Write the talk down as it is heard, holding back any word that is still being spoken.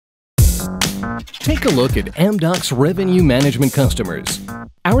Take a look at Amdocs Revenue Management customers.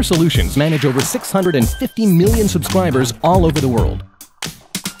 Our solutions manage over 650 million subscribers all over the world.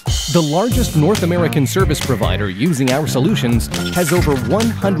 The largest North American service provider using our solutions has over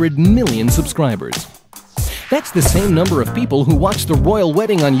 100 million subscribers. That's the same number of people who watch the royal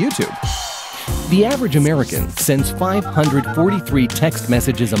wedding on YouTube. The average American sends 543 text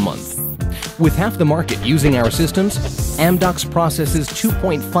messages a month. With half the market using our systems, Amdocs processes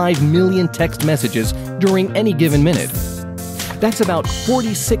 2.5 million text messages during any given minute. That's about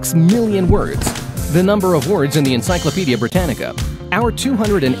 46 million words, the number of words in the Encyclopedia Britannica. Our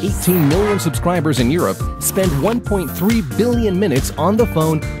 218 million subscribers in Europe spend 1.3 billion minutes on the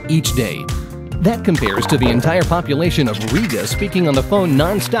phone each day. That compares to the entire population of Riga speaking on the phone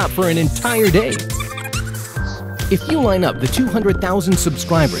non-stop for an entire day. If you line up the 200,000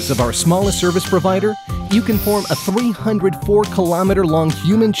 subscribers of our smallest service provider, you can form a 304-kilometer-long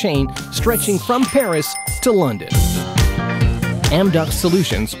human chain stretching from Paris to London. Amdocs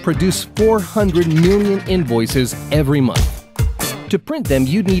Solutions produce 400 million invoices every month. To print them,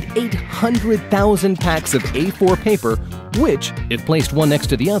 you'd need 800,000 packs of A4 paper, which, if placed one next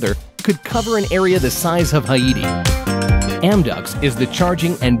to the other, could cover an area the size of Haiti. Amdocs is the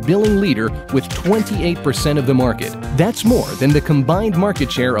charging and billing leader with 28% of the market. That's more than the combined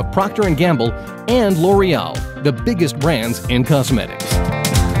market share of Procter & Gamble and L'Oreal, the biggest brands in cosmetics.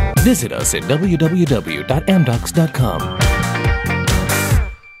 Visit us at www.amdocs.com.